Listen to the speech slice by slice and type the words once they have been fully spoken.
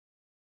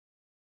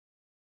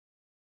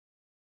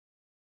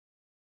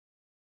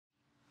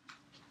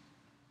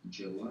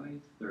July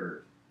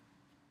 3rd,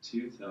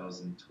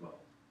 2012.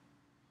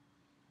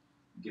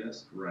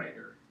 Guest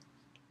writer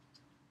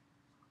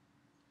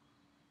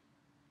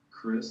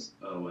Chris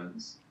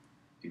Owens,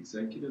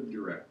 Executive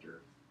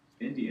Director,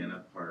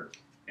 Indiana Park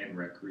and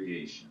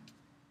Recreation.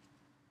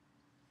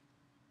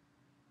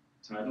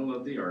 Title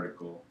of the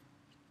article: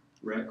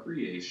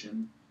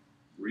 Recreation,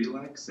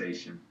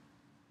 Relaxation,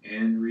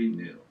 and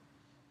Renew.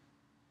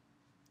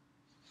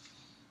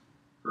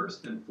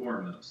 First and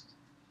foremost,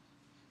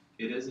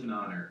 it is an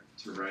honor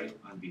to write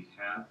on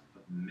behalf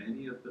of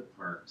many of the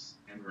parks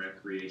and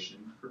recreation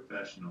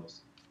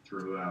professionals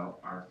throughout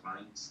our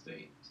fine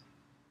state.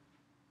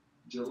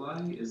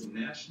 July is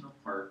National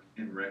Park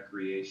and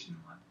Recreation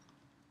Month,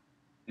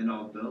 and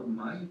although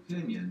my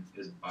opinion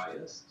is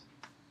biased,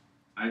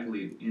 I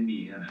believe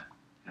Indiana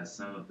has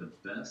some of the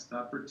best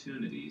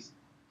opportunities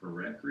for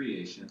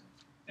recreation,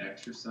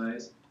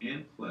 exercise,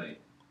 and play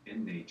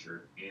in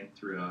nature and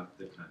throughout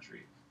the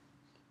country.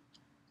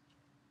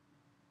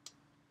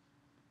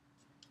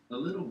 A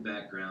little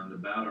background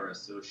about our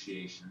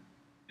association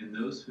and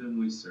those whom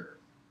we serve.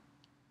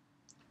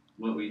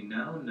 What we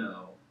now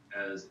know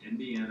as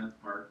Indiana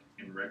Park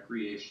and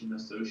Recreation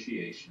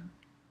Association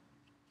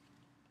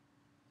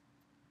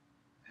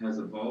has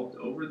evolved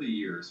over the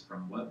years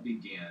from what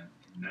began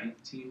in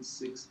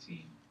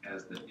 1916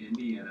 as the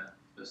Indiana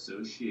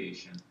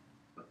Association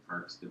of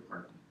Parks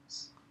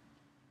Departments.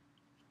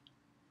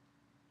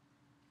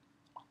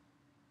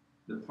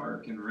 The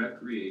park and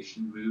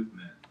recreation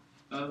movement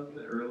of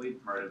the early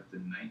part of the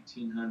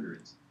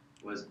 1900s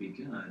was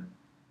begun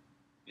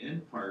in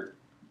part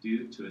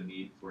due to a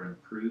need for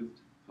improved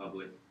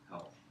public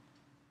health.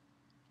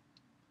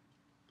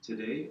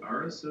 Today,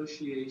 our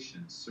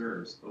association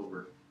serves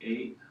over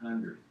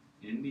 800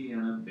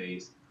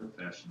 Indiana-based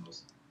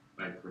professionals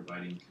by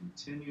providing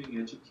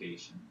continuing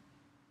education,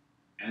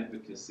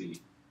 advocacy,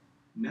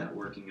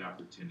 networking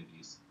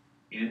opportunities,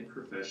 and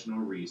professional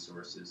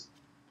resources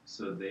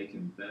so they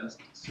can best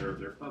serve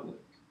their public.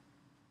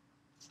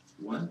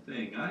 One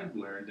thing I've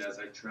learned as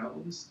I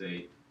travel the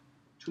state,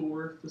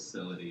 tour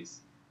facilities,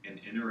 and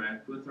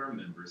interact with our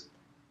members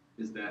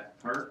is that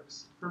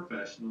parks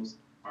professionals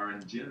are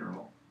in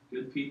general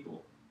good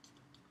people.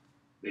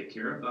 They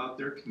care about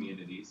their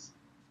communities,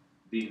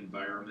 the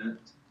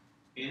environment,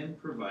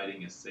 and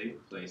providing a safe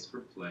place for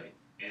play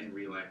and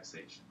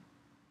relaxation.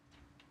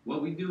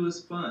 What we do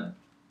is fun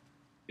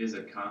is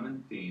a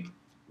common theme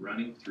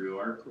running through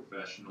our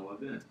professional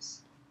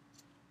events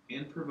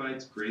and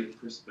provides great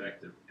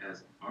perspective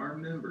as our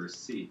members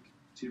seek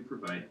to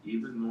provide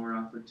even more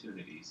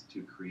opportunities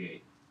to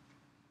create.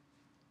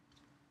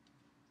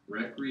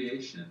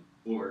 Recreation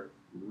or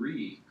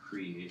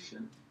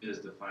recreation is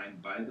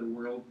defined by the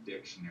World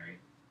Dictionary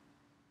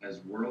as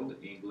World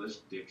English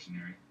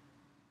Dictionary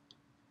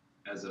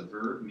as a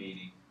verb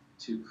meaning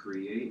to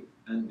create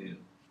anew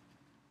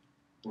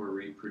or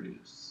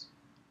reproduce.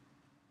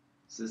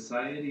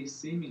 Society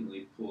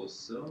seemingly pulls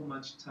so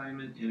much time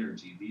and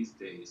energy these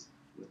days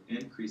with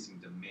increasing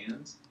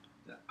demands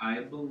that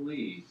I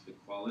believe the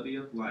quality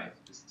of life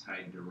is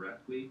tied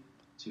directly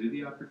to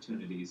the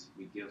opportunities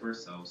we give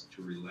ourselves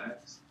to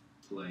relax,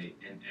 play,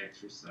 and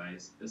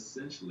exercise,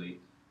 essentially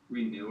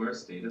renew our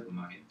state of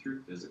mind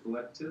through physical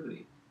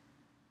activity.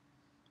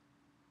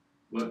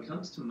 What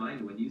comes to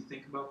mind when you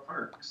think about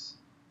parks?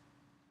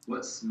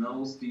 What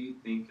smells do you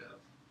think of?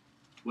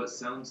 What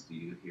sounds do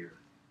you hear?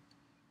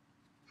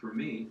 For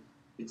me,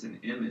 it's an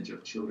image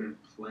of children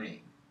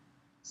playing,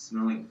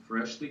 smelling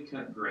freshly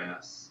cut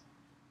grass,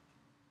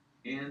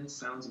 and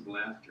sounds of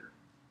laughter.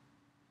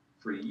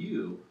 For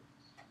you,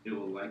 it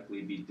will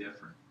likely be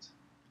different.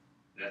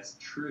 That's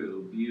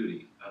true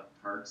beauty of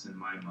parks in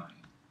my mind.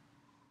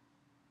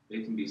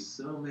 They can be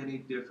so many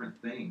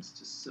different things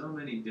to so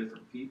many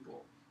different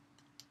people.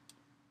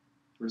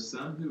 For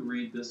some who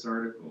read this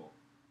article,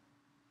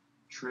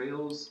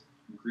 trails,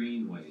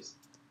 greenways,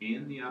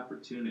 and the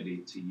opportunity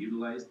to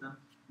utilize them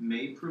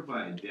may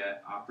provide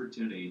that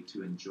opportunity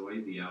to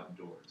enjoy the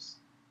outdoors.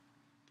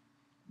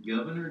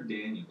 Governor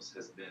Daniels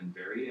has been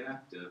very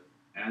active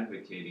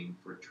advocating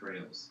for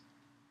trails.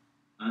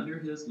 Under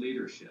his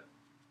leadership,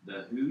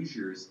 the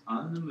Hoosiers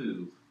on the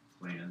Move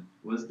plan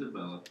was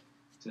developed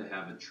to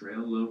have a trail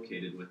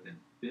located within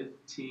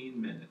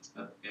 15 minutes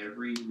of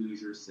every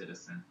Hoosier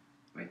citizen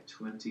by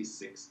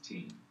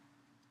 2016.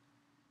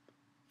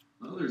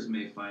 Others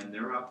may find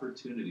their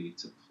opportunity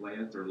to play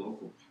at their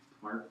local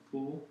park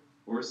pool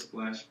or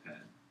splash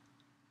pad.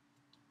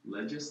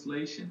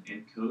 Legislation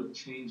and code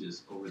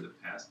changes over the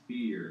past few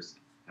years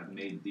have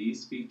made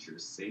these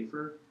features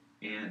safer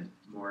and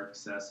more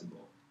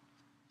accessible,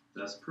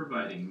 thus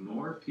providing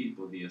more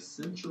people the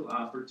essential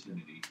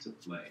opportunity to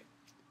play.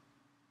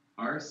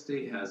 Our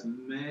state has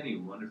many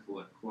wonderful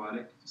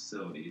aquatic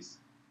facilities.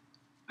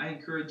 I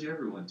encourage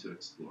everyone to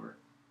explore,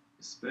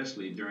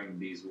 especially during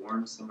these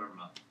warm summer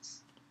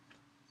months.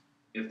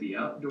 If the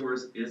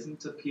outdoors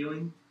isn't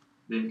appealing,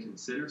 then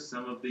consider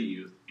some of the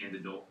youth and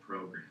adult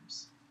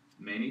programs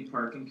many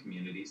park and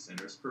community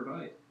centers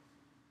provide.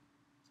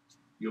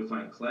 You'll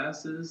find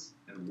classes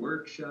and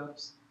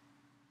workshops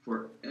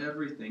for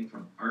everything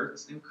from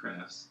arts and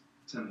crafts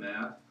to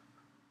math,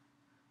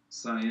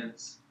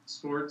 science,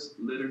 sports,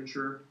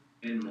 literature,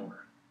 and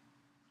more.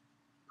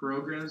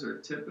 Programs are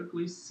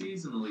typically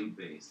seasonally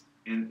based,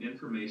 and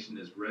information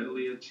is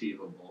readily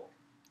achievable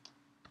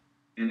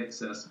and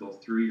accessible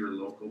through your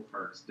local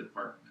parks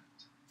department.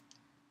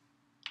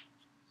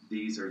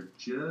 These are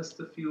just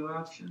a few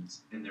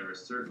options, and there are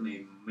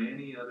certainly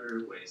many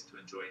other ways to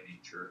enjoy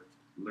nature,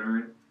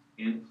 learn,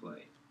 and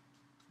play.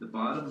 The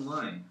bottom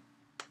line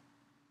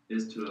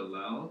is to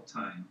allow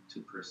time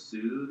to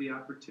pursue the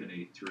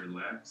opportunity to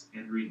relax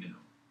and renew.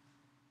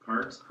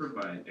 Parks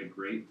provide a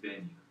great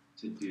venue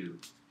to do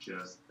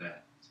just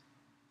that.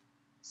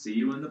 See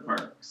you in the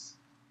parks.